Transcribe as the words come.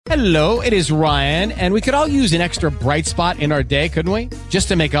Hello, it is Ryan, and we could all use an extra bright spot in our day, couldn't we? Just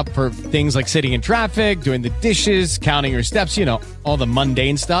to make up for things like sitting in traffic, doing the dishes, counting your steps, all the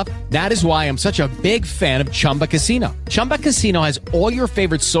mundane stuff. That is why I'm such a big fan of Chumba Casino. Chumba Casino has all your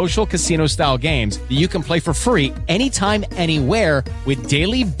favorite social casino-style games that you can play for free anytime, anywhere with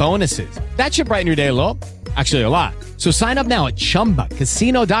daily bonuses. That should brighten your day a little. Actually, a lot. So sign up now at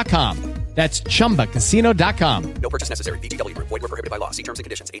ChumbaCasino.com. That's ChumbaCasino.com. No purchase necessary. VGW Group. Void where prohibited by law. See terms and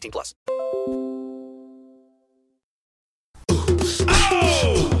conditions. 18 plus. All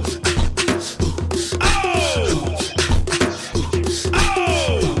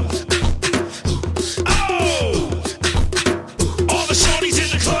the shorties in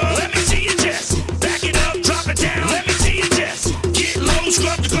the club. Let me see you just back it up, drop it down. Let me see you just get low,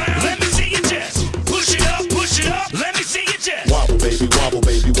 scrub the ground. Let me see you just push it up, push it up. Let me see you just wobble, baby, wobble,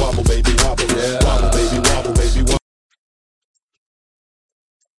 baby, wobble, baby, wobble, yeah. Wobble, baby, wobble, baby, wobble.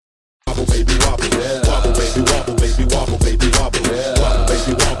 Wobble, baby, wobble, yeah. Wobble, baby, wobble, baby, wobble, baby, wobble, yeah. Wobble,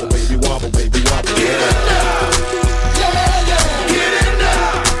 baby, wobble, baby, wobble, baby, wobble. get in now, yeah, yeah, get in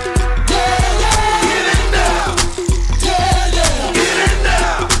now, yeah, yeah, get in now, yeah, yeah, get in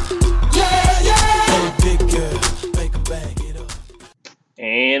now, yeah, yeah. Oh, big girl, make 'em bag it up.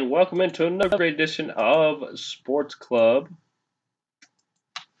 And welcome into another great edition of Sports Club.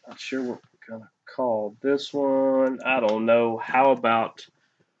 Not sure what we're going to call this one. I don't know. How about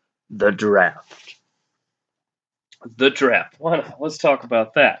the draft? The draft. Why not? Let's talk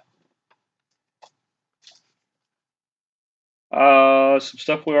about that. Some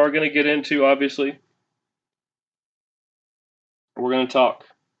stuff we are going to get into, obviously. We're going to talk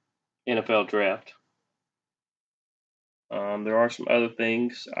NFL draft. There are some other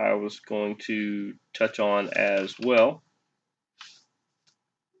things I was going to touch on as well.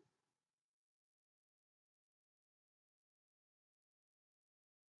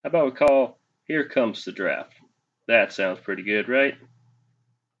 How about we call Here Comes the Draft? That sounds pretty good, right?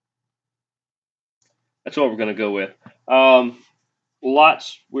 That's what we're going to go with.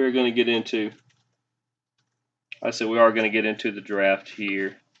 Lots we're going to get into. I said we are going to get into the draft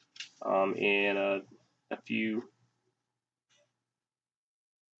here in a few.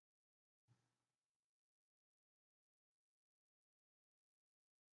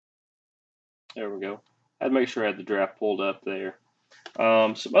 There we go. I had to make sure I had the draft pulled up there.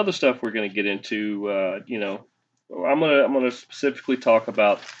 Some other stuff we're going to get into. I'm gonna specifically talk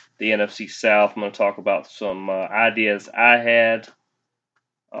about the NFC South. I'm going to talk about some ideas I had.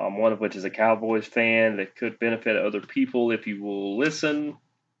 One of which is a Cowboys fan that could benefit other people if you will listen.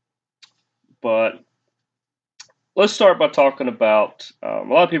 But let's start by talking about a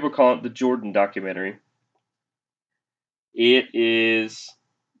lot of people call it the Jordan documentary. It is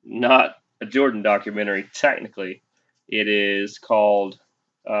not a Jordan documentary technically. It is called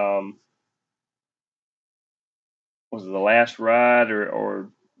was it The Last Ride or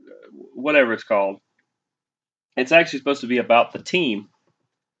whatever it's called. It's actually supposed to be about the team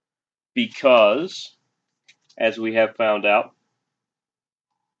because, as we have found out,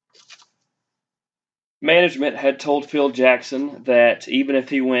 management had told Phil Jackson that even if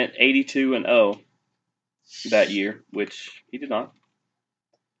he went 82-0 that year, which he did not,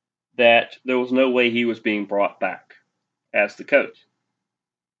 that there was no way he was being brought back as the coach.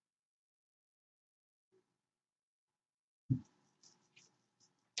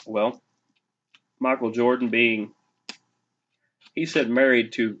 Well, Michael Jordan he said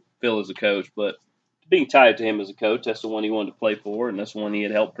married to Phil as a coach, but being tied to him as a coach, that's the one he wanted to play for, and that's the one he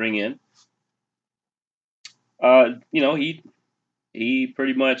had helped bring in. He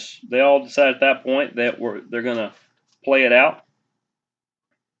pretty much, they all decided at that point that they're going to play it out,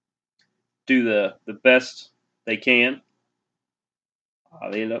 do the best they can.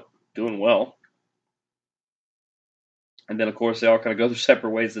 They end up doing well. And then, of course, they all kind of go their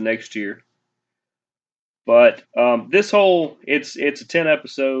separate ways the next year. But this whole, it's a 10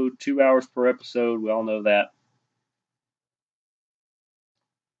 episode, 2 hours per episode. We all know that.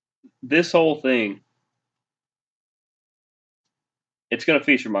 This whole thing, it's going to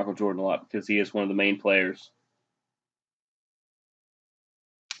feature Michael Jordan a lot because he is one of the main players.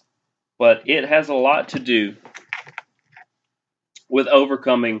 But it has a lot to do with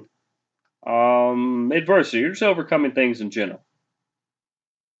overcoming adversity, or just overcoming things in general.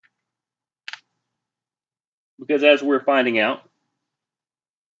 Because as we're finding out,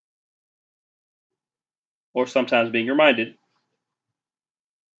 or sometimes being reminded,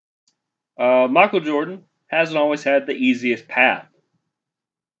 Michael Jordan hasn't always had the easiest path.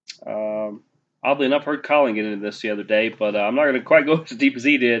 Oddly enough, I heard Colin get into this the other day, but I'm not going to quite go as deep as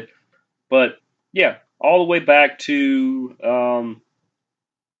he did. But yeah, all the way back to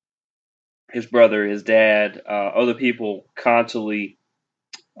his brother, his dad, other people constantly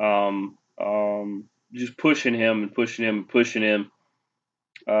um, just pushing him and pushing him and pushing him.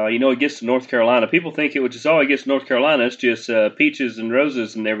 It gets to North Carolina. People think it was just, it gets to North Carolina. It's just peaches and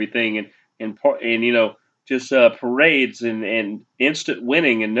roses and everything, and just parades and instant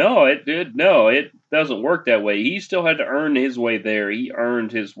winning. And no, it doesn't work that way. He still had to earn his way there. He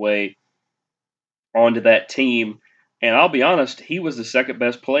earned his way onto that team. And I'll be honest, he was the second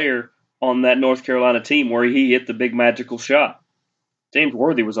best player on that North Carolina team where he hit the big magical shot. James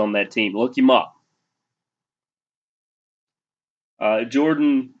Worthy was on that team. Look him up.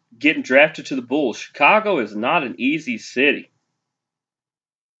 Jordan getting drafted to the Bulls. Chicago is not an easy city.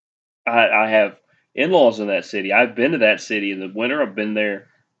 I have in-laws in that city. I've been to that city in the winter. I've been there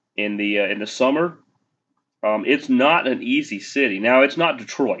in the summer. It's not an easy city. Now, it's not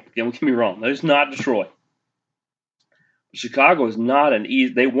Detroit. Don't get me wrong. It's not Detroit. Chicago is not an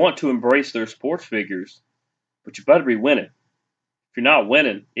easy. They want to embrace their sports figures, but you better be winning. If you're not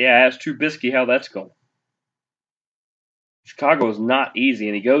winning, ask Trubisky how that's going. Chicago is not easy,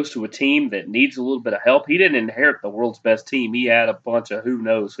 and he goes to a team that needs a little bit of help. He didn't inherit the world's best team. He had a bunch of who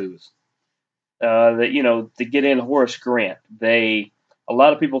knows who's. To get in Horace Grant, a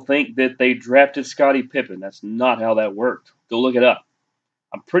lot of people think that they drafted Scottie Pippen. That's not how that worked. Go look it up.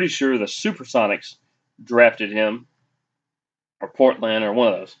 I'm pretty sure the Supersonics drafted him, or Portland, or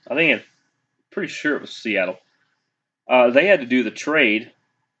one of those. Pretty sure it was Seattle. They had to do the trade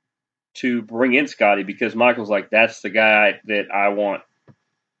to bring in Scotty because Michael's like, that's the guy that I want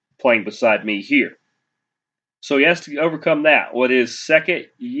playing beside me here. So he has to overcome that. What his second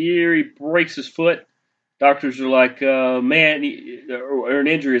year, he breaks his foot. Doctors are like, or an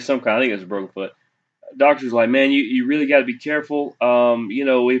injury of some kind. I think it was a broken foot. Doctors are like, man, you really got to be careful.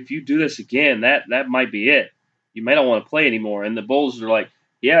 If you do this again, that might be it. You may not want to play anymore. And the Bulls are like,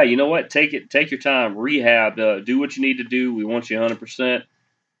 yeah, you know what? Take your time, rehab, do what you need to do. We want you 100%.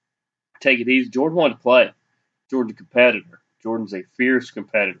 Take it easy. Jordan wanted to play. Jordan's a competitor. Jordan's a fierce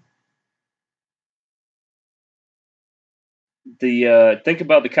competitor. Think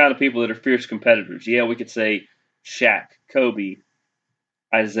about the kind of people that are fierce competitors. Yeah, we could say Shaq, Kobe,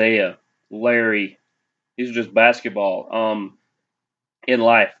 Isaiah, Larry. These are just basketball. In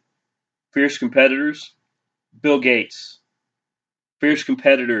life, fierce competitors. Bill Gates. Fierce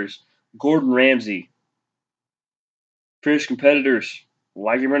competitors. Gordon Ramsay. Fierce competitors.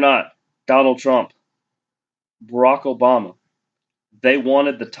 Like him or not. Donald Trump, Barack Obama, they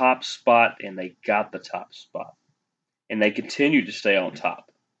wanted the top spot and they got the top spot. And they continued to stay on top.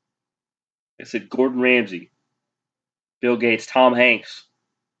 I said Gordon Ramsay, Bill Gates, Tom Hanks.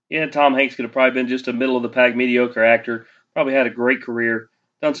 Yeah, Tom Hanks could have probably been just a middle of the pack mediocre actor, probably had a great career,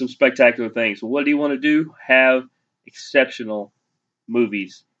 done some spectacular things. What do you want to do? Have exceptional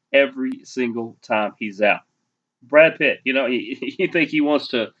movies every single time he's out. Brad Pitt, you think he wants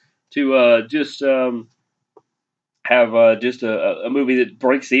to just have just a movie that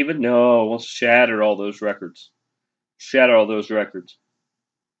breaks even? No, wants to shatter all those records.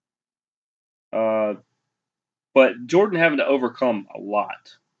 But Jordan having to overcome a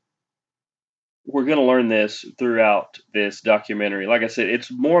lot. We're going to learn this throughout this documentary. Like I said, it's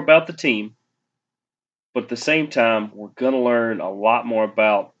more about the team, but at the same time, we're going to learn a lot more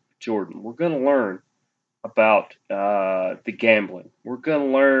about Jordan. We're going to learn about the gambling. We're going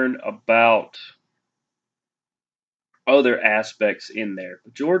to learn about other aspects in there.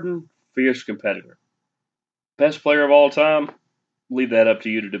 But Jordan, fierce competitor. Best player of all time? Leave that up to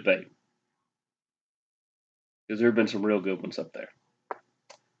you to debate. Because there have been some real good ones up there.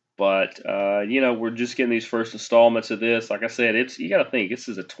 But, we're just getting these first installments of this. Like I said, you got to think, this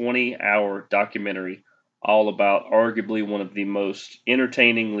is a 20-hour documentary all about arguably one of the most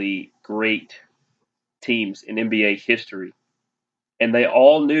entertainingly great teams in NBA history. And they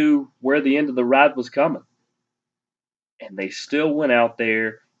all knew where the end of the ride was coming. And they still went out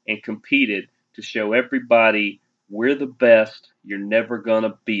there and competed to show everybody we're the best. You're never going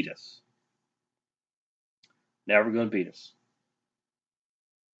to beat us. Never going to beat us.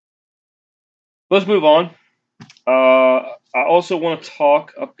 Let's move on. I also want to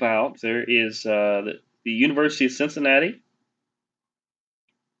talk about there is the University of Cincinnati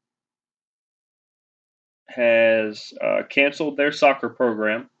has canceled their soccer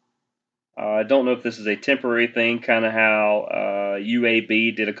program. I don't know if this is a temporary thing, kind of how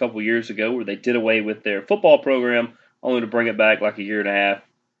UAB did a couple years ago, where they did away with their football program, only to bring it back like a year and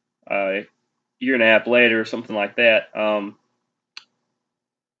a half later, something like that.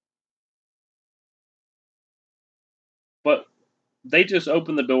 But they just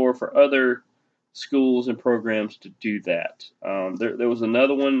opened the door for other schools and programs to do that. There was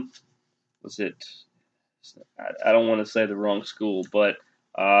another one was it? I don't want to say the wrong school, but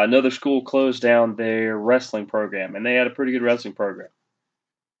another school closed down their wrestling program, and they had a pretty good wrestling program.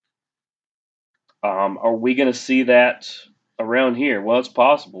 Are we going to see that around here? Well, it's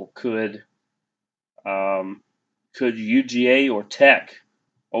possible. Could UGA or Tech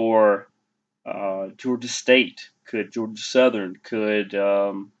or Georgia State? Could Georgia Southern? Could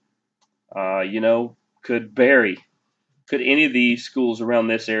Barry? Could any of these schools around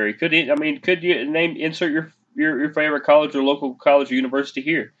this area? Could you insert your favorite college or local college or university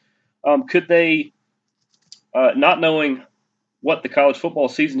here? Could they, not knowing what the college football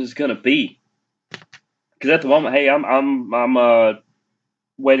season is going to be? Because at the moment, hey, I'm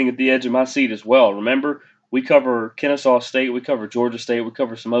waiting at the edge of my seat as well. Remember, we cover Kennesaw State, we cover Georgia State, we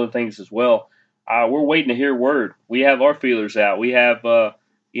cover some other things as well. We're waiting to hear word. We have our feelers out. We have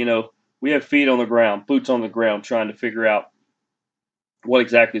we have feet on the ground, boots on the ground, trying to figure out what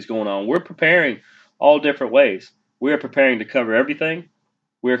exactly is going on. We're preparing all different ways. We are preparing to cover everything.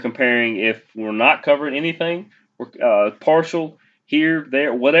 We're comparing if we're not covering anything, we're partial here,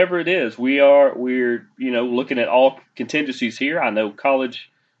 there, whatever it is. We're looking at all contingencies here. I know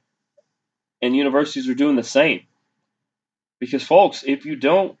college and universities are doing the same. Because folks, if you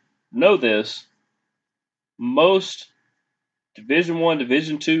don't know this, most Division I,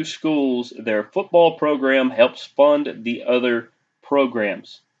 Division II schools, their football program helps fund the other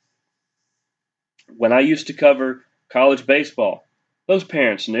programs. When I used to cover college baseball, those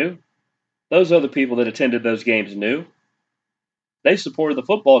parents knew. Those other people that attended those games knew. They supported the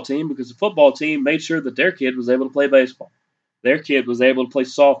football team because the football team made sure that their kid was able to play baseball. Their kid was able to play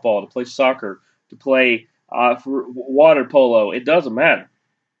softball, to play soccer, to play for water polo. It doesn't matter.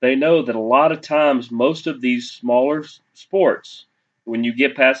 They know that a lot of times, most of these smaller sports, when you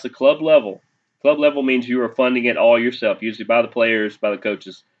get past the club level means you are funding it all yourself, usually by the players, by the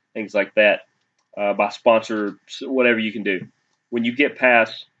coaches, things like that, by sponsor, whatever you can do. When you get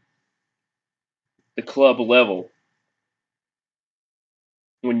past the club level,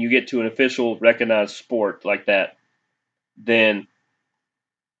 when you get to an official recognized sport like that, then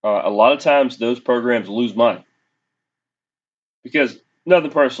a lot of times those programs lose money. Because,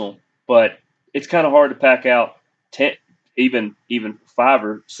 nothing personal, but it's kind of hard to pack out 10, even 5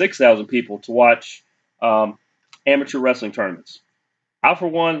 or 6,000 people to watch amateur wrestling tournaments. I, for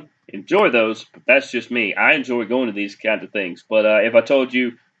one, enjoy those, but that's just me. I enjoy going to these kinds of things. But if I told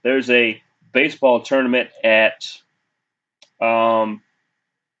you there's a baseball tournament at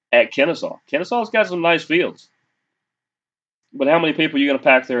Kennesaw's got some nice fields. But how many people are you going to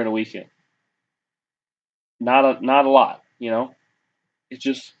pack there in a weekend? Not a lot, It's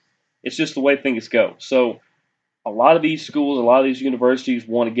just the way things go. So a lot of these schools, a lot of these universities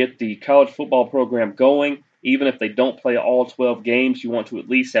want to get the college football program going. Even if they don't play all 12 games, you want to at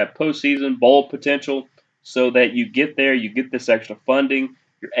least have postseason, bowl potential, so that you get there, you get this extra funding,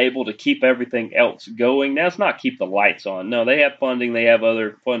 you're able to keep everything else going. Now, it's not keep the lights on. No, they have funding. They have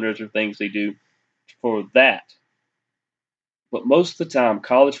other fundraiser things they do for that. But most of the time,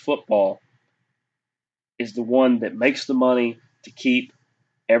 college football is the one that makes the money to keep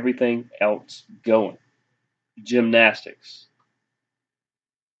everything else going. Gymnastics.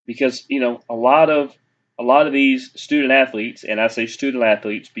 Because, a lot of these student athletes, and I say student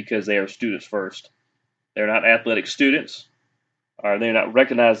athletes because they are students first. They're not athletic students, or they're not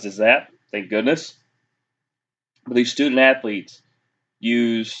recognized as that, thank goodness. But these student athletes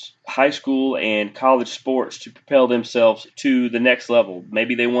use high school and college sports to propel themselves to the next level.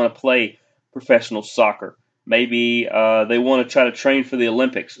 Maybe they want to play professional soccer. Maybe they want to try to train for the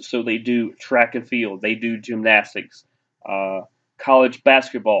Olympics, so they do track and field. They do gymnastics, college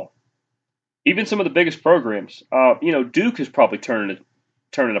basketball. Even some of the biggest programs. Duke is probably turning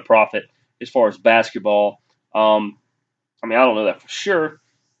a profit as far as basketball. I don't know that for sure.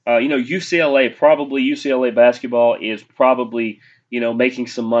 UCLA basketball is probably, making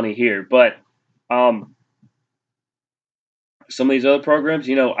some money here. But some of these other programs,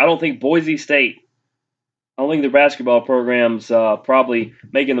 I don't think Boise State, I don't think their basketball program's probably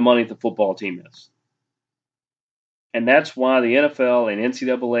making the money that the football team is. And that's why the NFL and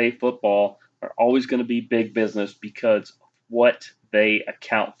NCAA football are always going to be big business because of what they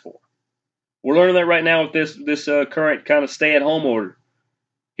account for. We're learning that right now with this current kind of stay-at-home order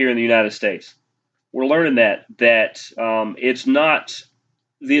here in the United States. We're learning that it's not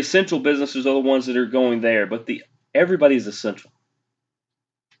the essential businesses are the ones that are going there, but everybody is essential.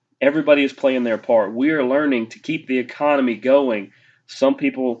 Everybody is playing their part. We are learning to keep the economy going. Some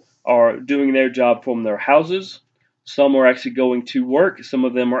people are doing their job from their houses. Some are actually going to work. Some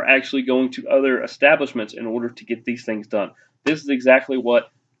of them are actually going to other establishments in order to get these things done. This is exactly what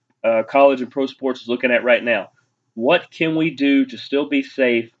college and pro sports is looking at right now. What can we do to still be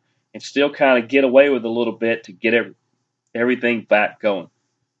safe and still kind of get away with a little bit to get everything back going?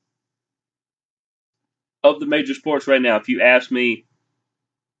 Of the major sports right now, if you ask me,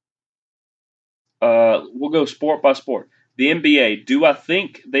 we'll go sport by sport. The NBA, do I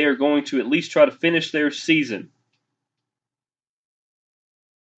think they are going to at least try to finish their season?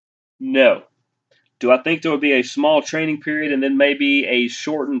 No. Do I think there will be a small training period and then maybe a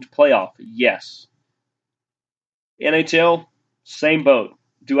shortened playoff? Yes. NHL, same boat.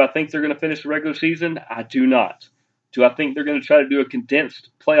 Do I think they're going to finish the regular season? I do not. Do I think they're going to try to do a condensed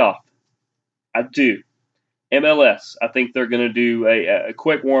playoff? I do. MLS, I think they're going to do a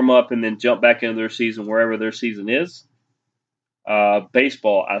quick warm-up and then jump back into their season wherever their season is.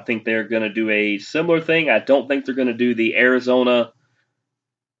 Baseball, I think they're going to do a similar thing. I don't think they're going to do the Arizona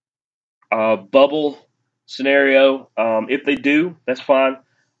bubble scenario. If they do, that's fine.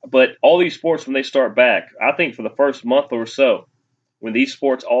 But all these sports, when they start back, I think for the first month or so, when these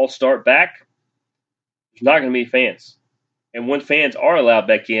sports all start back, there's not going to be fans. And when fans are allowed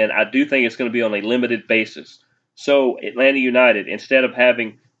back in, I do think it's going to be on a limited basis. So Atlanta United, instead of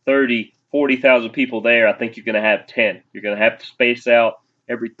having 30, 40,000 people there, I think you're going to have 10. You're going to have to space out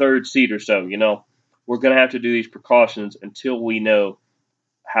every third seat or so. We're going to have to do these precautions until we know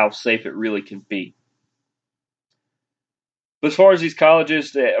how safe it really can be. But as far as these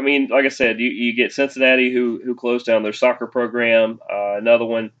colleges, I mean, like I said, you get Cincinnati who closed down their soccer program, another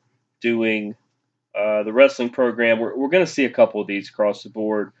one doing the wrestling program. We're going to see a couple of these across the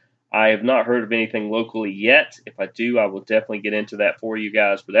board. I have not heard of anything locally yet. If I do, I will definitely get into that for you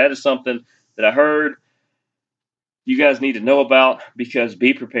guys. But that is something that I heard you guys need to know about, because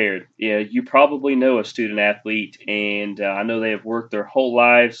be prepared. Yeah, you probably know a student athlete, and I know they have worked their whole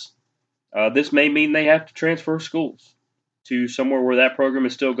lives. This may mean they have to transfer schools to somewhere where that program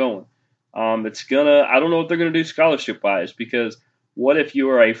is still going. I don't know what they're going to do scholarship-wise, because what if you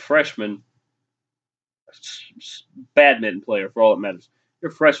are a freshman badminton player, for all it matters?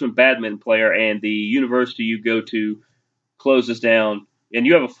 You're a freshman badminton player, and the university you go to closes down, and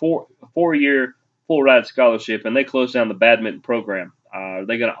you have a four-year full-ride scholarship, and they close down the badminton program. Are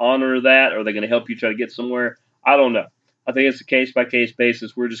they going to honor that, or are they going to help you try to get somewhere? I don't know. I think it's a case-by-case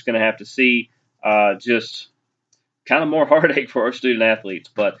basis. We're just going to have to see. Just kind of more heartache for our student athletes.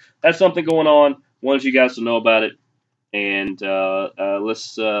 But that's something going on. Wanted you guys to know about it, and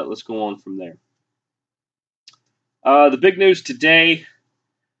let's go on from there. The big news today,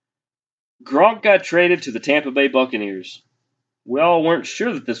 Gronk got traded to the Tampa Bay Buccaneers. We all weren't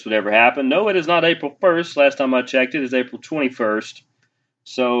sure that this would ever happen. No, it is not April 1st. Last time I checked, it is April 21st.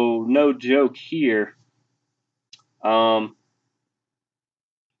 So no joke here. I'll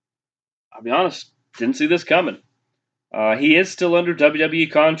be honest, didn't see this coming. He is still under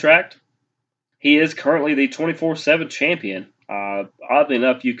WWE contract. He is currently the 24/7 champion. Oddly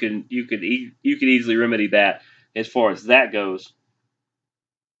enough, you could easily remedy that as far as that goes.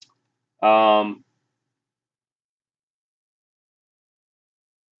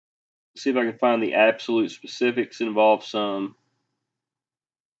 See if I can find the absolute specifics. Involve some.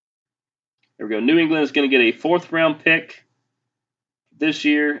 There we go. New England is going to get a 4th-round pick this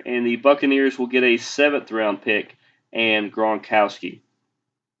year, and the Buccaneers will get a 7th-round pick and Gronkowski.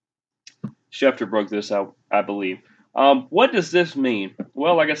 Schefter broke this out, I believe. What does this mean?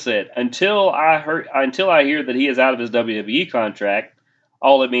 Well, like I said, until I hear that he is out of his WWE contract,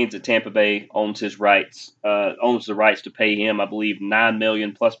 all it means that Tampa Bay owns the rights to pay him, I believe, $9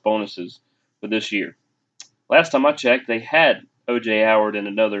 million plus bonuses for this year. Last time I checked, they had O.J. Howard and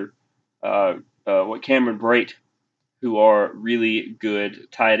another Cameron Brate, who are really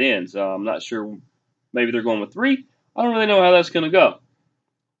good tight ends. I'm not sure. Maybe they're going with 3. I don't really know how that's going to go.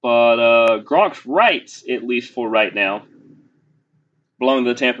 But Gronk's rights, at least for right now, belong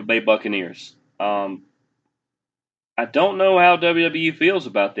to the Tampa Bay Buccaneers. I don't know how WWE feels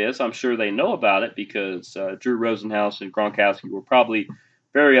about this. I'm sure they know about it, because Drew Rosenhaus and Gronkowski were probably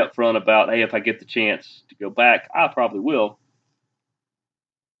very upfront about, hey, if I get the chance to go back, I probably will.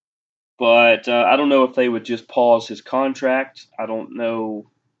 But I don't know if they would just pause his contract. I don't know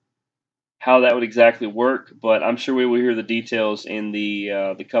how that would exactly work, but I'm sure we will hear the details in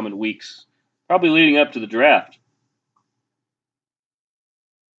the coming weeks, probably leading up to the draft.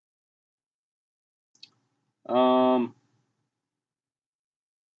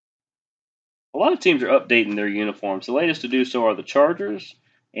 A lot of teams are updating their uniforms. The latest to do so are the Chargers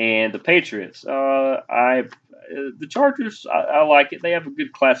and the Patriots. The Chargers, I like it. They have a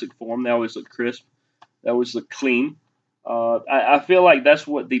good classic form. They always look crisp. They always look clean. I feel like that's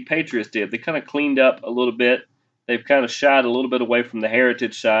what the Patriots did. They kind of cleaned up a little bit. they've kind of shied a little bit away from the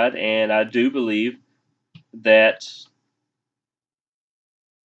heritage side, and I do believe that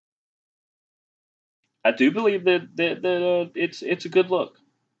it's a good look.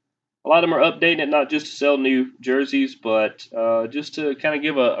 A lot of them are updating it not just to sell new jerseys, but just to kind of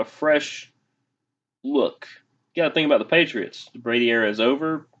give a fresh look. You got to think about the Patriots. The Brady era is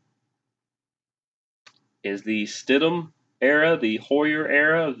over. Is the Stidham era, the Hoyer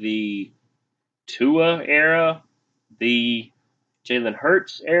era, the Tua era, the Jalen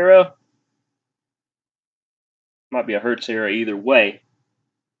Hurts era? Might be a Hurts era either way.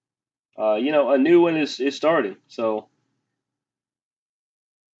 A new one is starting. So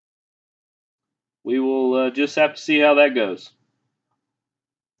we will just have to see how that goes.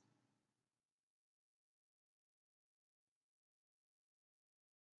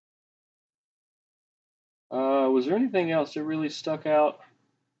 Was there anything else that really stuck out?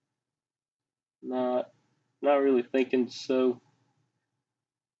 Not really thinking so.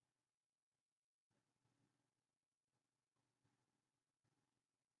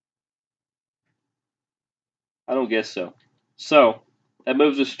 I don't guess so. So that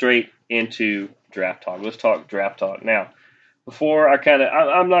moves us straight into draft talk. Let's talk draft talk now. Before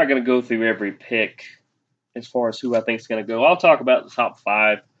I'm not going to go through every pick as far as who I think is going to go. I'll talk about the top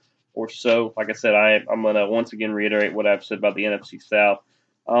 5 or so. Like I said, I'm going to once again reiterate what I've said about the NFC South.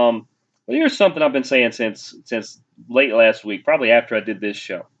 But here's something I've been saying since late last week, probably after I did this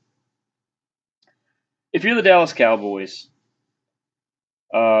show. If you're the Dallas Cowboys,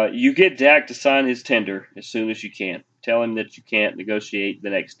 you get Dak to sign his tender as soon as you can. Tell him that you can't negotiate the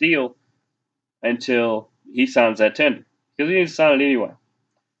next deal until he signs that tender, because he needs to sign it anyway.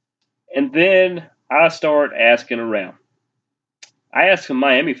 And then I start asking around. I asked some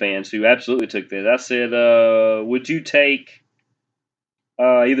Miami fans who absolutely took this. I said, would you take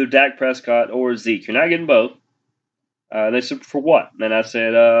either Dak Prescott or Zeke? You're not getting both. They said, for what? And I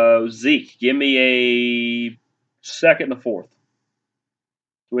said, Zeke, give me a second and a fourth.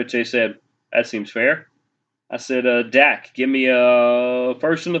 To which they said, that seems fair. I said, Dak, give me a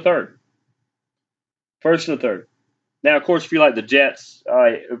first and a third. First and a third. Now, of course, if you like the Jets,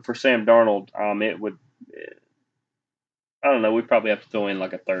 for Sam Darnold, it would, I don't know, we'd probably have to throw in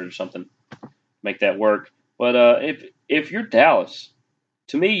like a third or something to make that work. But if you're Dallas,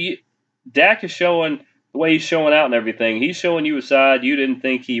 to me, Dak is showing the way he's showing out and everything. He's showing you a side you didn't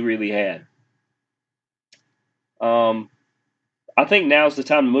think he really had. I think now's the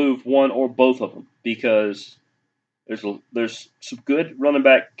time to move one or both of them, because there's some good running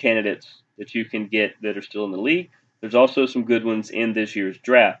back candidates that you can get that are still in the league. There's also some good ones in this year's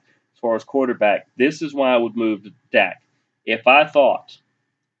draft. As far as quarterback, this is why I would move to Dak. If I thought,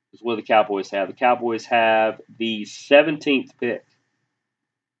 this is what the Cowboys have the 17th pick.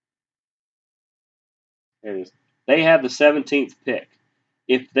 There it is. They have the 17th pick.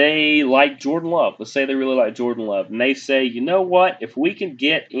 If they like Jordan Love, let's say they really like Jordan Love, and they say, you know what, if we can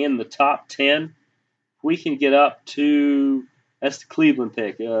get in the top 10, we can get up to, that's the Cleveland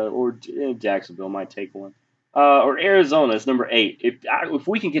pick, or Jacksonville might take one, or Arizona is number 8. If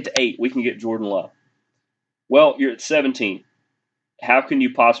we can get to 8, we can get Jordan Love. Well, you're at 17. How can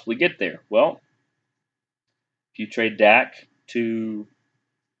you possibly get there? Well, if you trade Dak to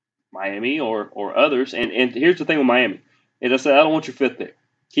Miami or others, and here's the thing with Miami. As I said, I don't want your 5th pick.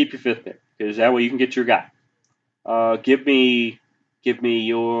 Keep your 5th pick, because that way you can get your guy. Give me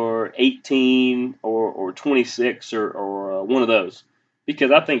your 18 or 26 or one of those,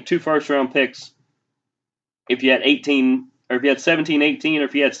 because I think 2 first-round picks, if you had 18, or if you had 17, 18, or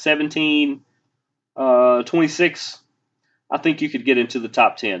if you had 17, 26, I think you could get into the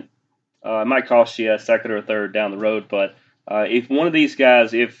top 10. It might cost you a second or a third down the road, but if one of these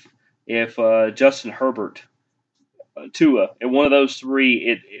guys, if Justin Herbert, Tua, and one of those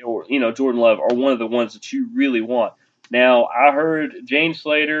 3, or Jordan Love, are one of the ones that you really want. Now, I heard Jane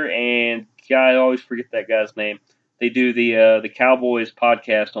Slater and I always forget that guy's name. They do the Cowboys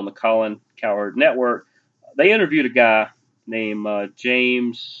podcast on the Colin Cowherd Network. They interviewed a guy named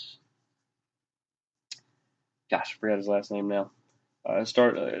James. Gosh, I forgot his last name now.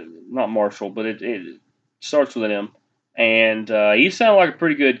 Not Marshall, but it starts with an M. And he sounded like a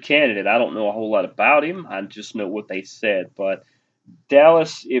pretty good candidate. I don't know a whole lot about him. I just know what they said. But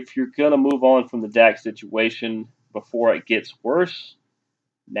Dallas, if you're going to move on from the Dak situation before it gets worse,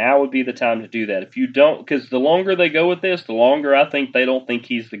 now would be the time to do that. If you don't, because the longer they go with this, the longer I think they don't think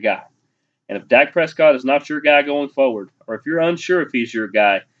he's the guy. And if Dak Prescott is not your guy going forward, or if you're unsure if he's your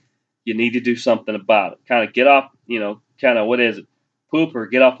guy, you need to do something about it. Kind of get off, poop or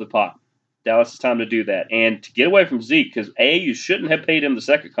get off the pot. Dallas, is time to do that. And to get away from Zeke, because A, you shouldn't have paid him the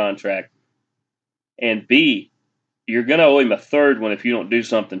second contract, and B, you're going to owe him a third one if you don't do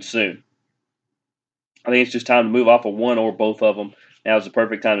something soon. I think it's just time to move off of one or both of them. Now is the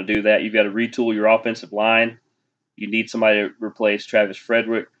perfect time to do that. You've got to retool your offensive line. You need somebody to replace Travis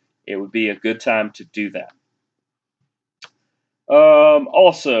Frederick. It would be a good time to do that.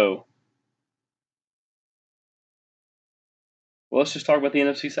 Also, well, let's just talk about the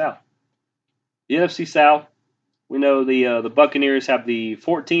NFC South. The NFC South, we know the Buccaneers have the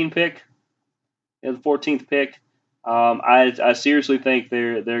 14th pick. They have the 14th pick. I seriously think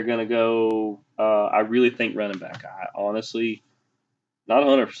they're going to go. I really think running back. I honestly, not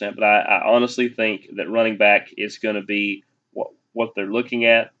 100%, but I honestly think that running back is going to be what they're looking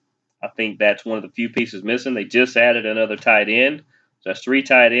at. I think that's one of the few pieces missing. They just added another tight end. So that's 3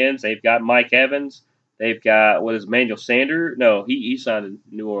 tight ends. They've got Mike Evans. They've got, Emmanuel Sanders? No, he signed in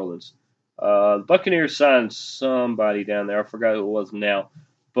New Orleans. The Buccaneers signed somebody down there. I forgot who it was now.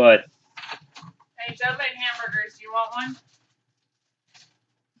 But Hey, Joe made hamburgers. Do you want one?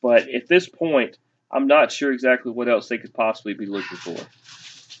 But at this point, I'm not sure exactly what else they could possibly be looking for.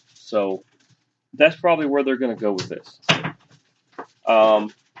 So that's probably where they're going to go with this.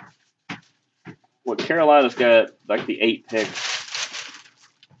 What Carolina's got, like the 8th pick.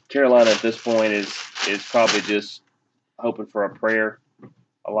 Carolina at this point is probably just hoping for a prayer.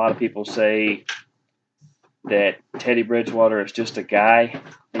 A lot of people say that Teddy Bridgewater is just a guy.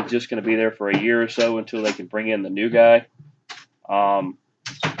 He's just going to be there for a year or so until they can bring in the new guy. I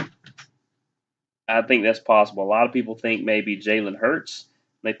think that's possible. A lot of people think maybe Jalen Hurts.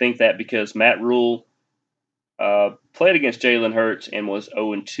 They think that because Matt Rule played against Jalen Hurts and was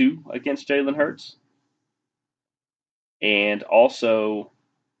 0-2 against Jalen Hurts. And also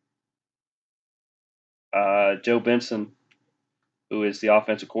Joe Benson, who is the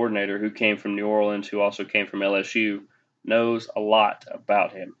offensive coordinator, who came from New Orleans, who also came from LSU, knows a lot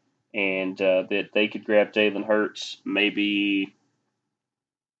about him. And that they could grab Jalen Hurts maybe,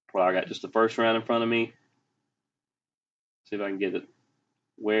 well, I got just the first round in front of me. See if I can get it.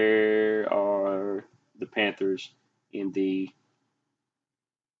 Where are the Panthers in the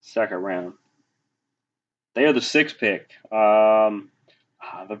second round? They are the 6th pick.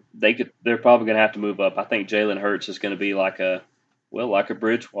 They're probably going to have to move up. I think Jalen Hurts is going to be like a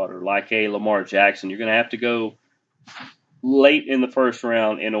Bridgewater, like a Lamar Jackson. You're going to have to go late in the first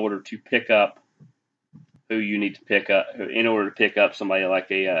round in order to pick up who you need to pick up, in order to pick up somebody like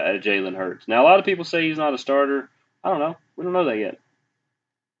a Jalen Hurts. Now, a lot of people say he's not a starter. I don't know. We don't know that yet.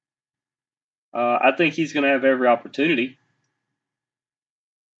 I think he's going to have every opportunity.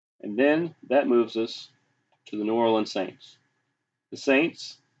 And then that moves us to the New Orleans Saints. The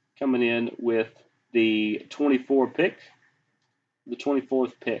Saints coming in with the 24th pick. The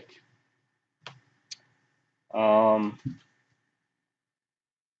 24th pick.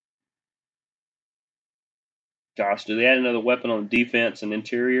 Gosh, do they add another weapon on defense and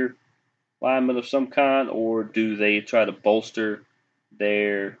interior lineman of some kind, or do they try to bolster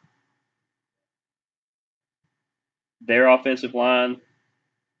their offensive line,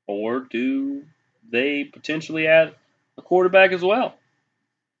 or do they potentially add a quarterback as well?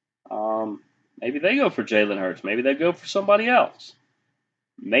 Maybe they go for Jalen Hurts. Maybe they go for somebody else.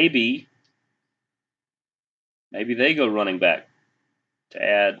 Maybe they go running back to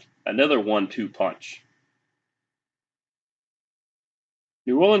add another 1-2 punch.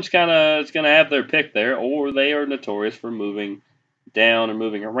 New Orleans is going to have their pick there, or they are notorious for moving down or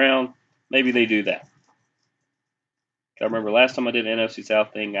moving around. Maybe they do that. I remember last time I did an NFC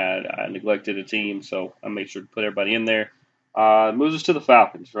South thing, I neglected a team, so I made sure to put everybody in there. It moves us to the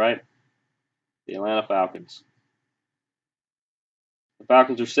Falcons, right? The Atlanta Falcons. The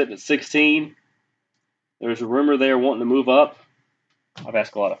Falcons are sitting at 16. There's a rumor they're wanting to move up. I've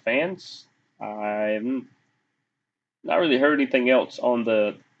asked a lot of fans. I've not really heard anything else on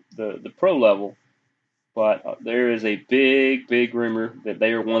the pro level, but there is a big rumor that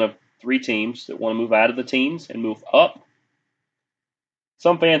they are one of 3 teams that want to move out of the teams and move up.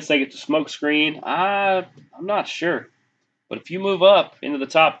 Some fans think it's a smoke screen. I'm not sure. But if you move up into the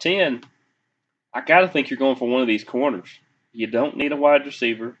top 10, I got to think you're going for one of these corners. You don't need a wide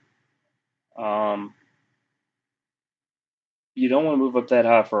receiver. You don't want to move up that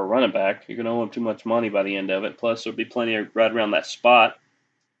high for a running back. You're going to owe them too much money by the end of it. Plus, there'll be plenty of right around that spot.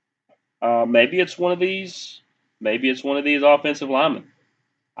 Maybe it's one of these. Maybe it's one of these offensive linemen.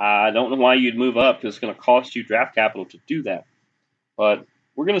 I don't know why you'd move up because it's going to cost you draft capital to do that. But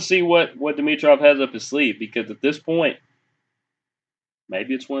we're going to see what Dimitrov has up his sleeve, because at this point,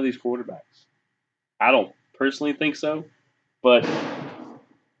 maybe it's one of these quarterbacks. I don't personally think so, but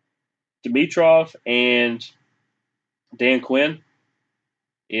Dimitrov and Dan Quinn,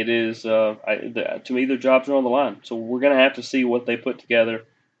 it is to me their jobs are on the line. So we're going to have to see what they put together.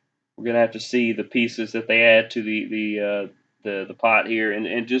 We're going to have to see the pieces that they add to the pot here,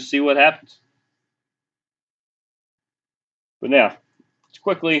 and just see what happens. But now, let's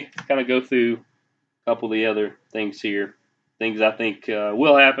quickly kind of go through a couple of the other things here, things I think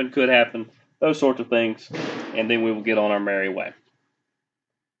will happen, could happen, those sorts of things, and then we will get on our merry way.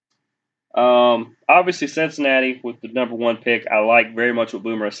 Obviously, Cincinnati with the number 1 pick. I like very much what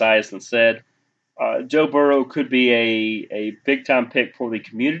Boomer Esiason said. Joe Burrow could be a big-time pick for the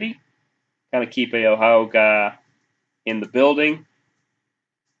community, kind of keep a Ohio guy in the building.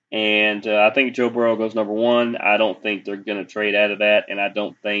 And I think Joe Burrow goes number 1. I don't think they're going to trade out of that, and I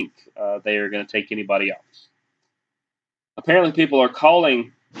don't think they are going to take anybody else. Apparently, people are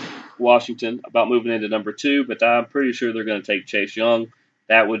calling Washington about moving into number 2, but I'm pretty sure they're going to take Chase Young.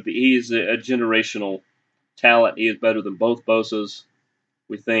 He's a generational talent. He is better than both Bosa's,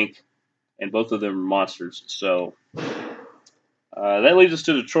 we think, and both of them are monsters. So that leads us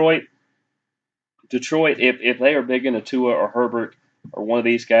to Detroit. Detroit, if they are big into Tua or Herbert or one of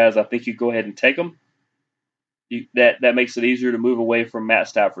these guys, I think you go ahead and take them. That makes it easier to move away from Matt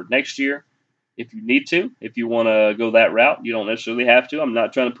Stafford next year if you need to. If you want to go that route, you don't necessarily have to. I'm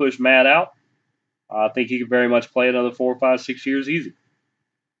not trying to push Matt out. I think he could very much play another 4, 5, 6 years easy.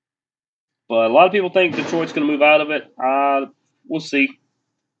 But a lot of people think Detroit's going to move out of it. We'll see.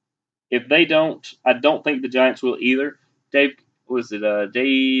 If they don't, I don't think the Giants will either. Dave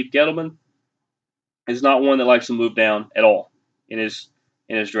Gettleman is not one that likes to move down at all in his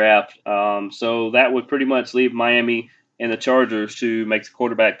draft. So that would pretty much leave Miami and the Chargers to make the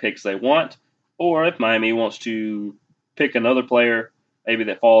quarterback picks they want. Or if Miami wants to pick another player, maybe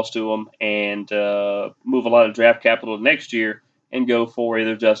that falls to them, and move a lot of draft capital next year and go for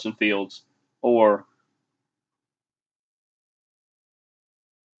either Justin Fields or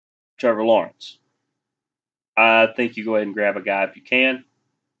Trevor Lawrence. I think you go ahead and grab a guy if you can,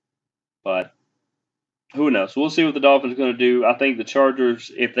 but who knows? We'll see what the Dolphins are going to do. I think the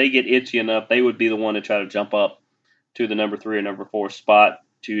Chargers, if they get itchy enough, they would be the one to try to jump up to the number 3 or number 4 spot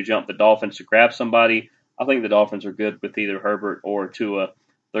to jump the Dolphins to grab somebody. I think the Dolphins are good with either Herbert or Tua.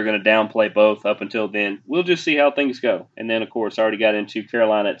 They're going to downplay both up until then. We'll just see how things go. And then, of course, I already got into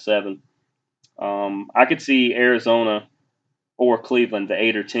Carolina at 7. I could see Arizona or Cleveland, the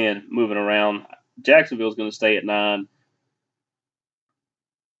 8 or 10, moving around. Jacksonville's going to stay at 9.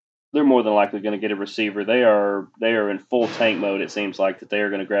 They're more than likely going to get a receiver. They are in full tank mode. It seems like that they are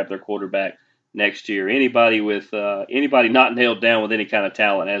going to grab their quarterback next year. Anybody not nailed down with any kind of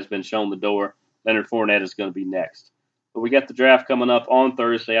talent has been shown the door. Leonard Fournette is going to be next. But we got the draft coming up on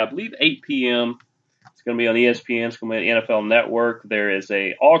Thursday, I believe 8 p.m. It's going to be on ESPN. It's going to be on the NFL Network. There is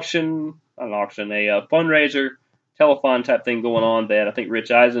a fundraiser, telethon type thing going on that I think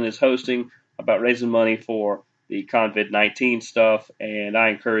Rich Eisen is hosting about raising money for the COVID-19 stuff. And I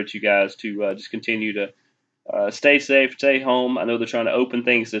encourage you guys to just continue to stay safe, stay home. I know they're trying to open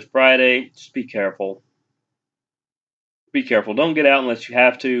things this Friday. Just be careful. Be careful. Don't get out unless you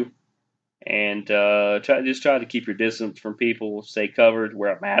have to. And try to keep your distance from people. Stay covered.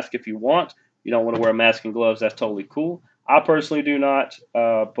 Wear a mask if you want. You don't want to wear a mask and gloves. That's totally cool. I personally do not.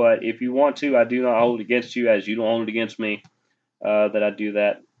 But if you want to, I do not hold it against you as you don't hold it against me that I do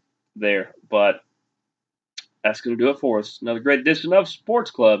that there. But that's going to do it for us. Another great edition of Sports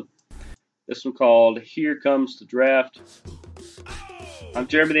Club. This one called Here Comes the Draft. I'm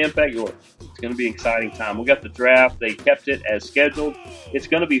Jeremy the Impact York. It's going to be an exciting time. We got the draft. They kept it as scheduled. It's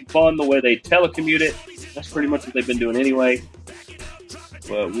going to be fun the way they telecommute it. That's pretty much what they've been doing anyway.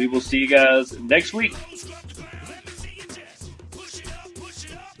 But we will see you guys next week.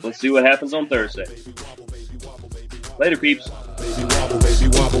 Let's see what happens on Thursday. Later, peeps. Baby wobble, baby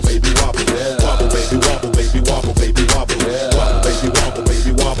wobble, baby wobble, yeah. Wobble, baby wobble, baby wobble, baby wobble, yeah. Wobble, baby wobble,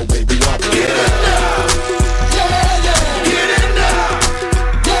 baby wobble, baby wobble, yeah. Get in now, yeah, yeah. Get in now,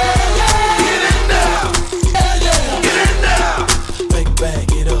 yeah, yeah. Get in now, yeah, yeah. Get in now. Make a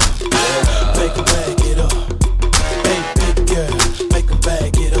bag it up, make a bag it up. Hey, big girl, make a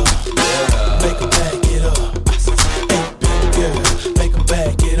bag it up, make a bag it up. Hey, big girl, make a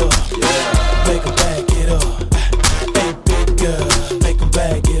bag it up, make a bag it up. Make 'em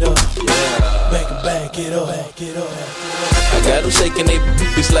back it up, make 'em back it up, back it up. I got 'em shaking they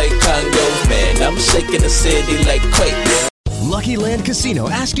booties like Congos, man. I'm shaking the city like Quake. Lucky Land Casino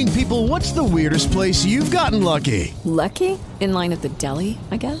asking people, what's the weirdest place you've gotten lucky? Lucky? In line at the deli,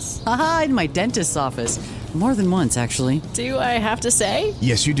 I guess? Aha, in my dentist's office. More than once, actually. Do I have to say?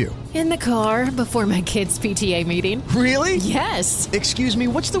 Yes, you do. In the car before my kids' PTA meeting. Really? Yes. Excuse me,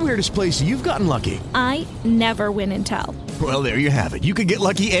 what's the weirdest place you've gotten lucky? I never win and tell. Well, there you have it. You can get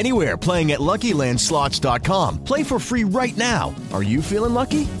lucky anywhere, playing at LuckyLandSlots.com. Play for free right now. Are you feeling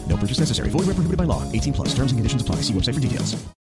lucky? No purchase necessary. Void where prohibited by law. 18 plus. Terms and conditions apply. See website for details.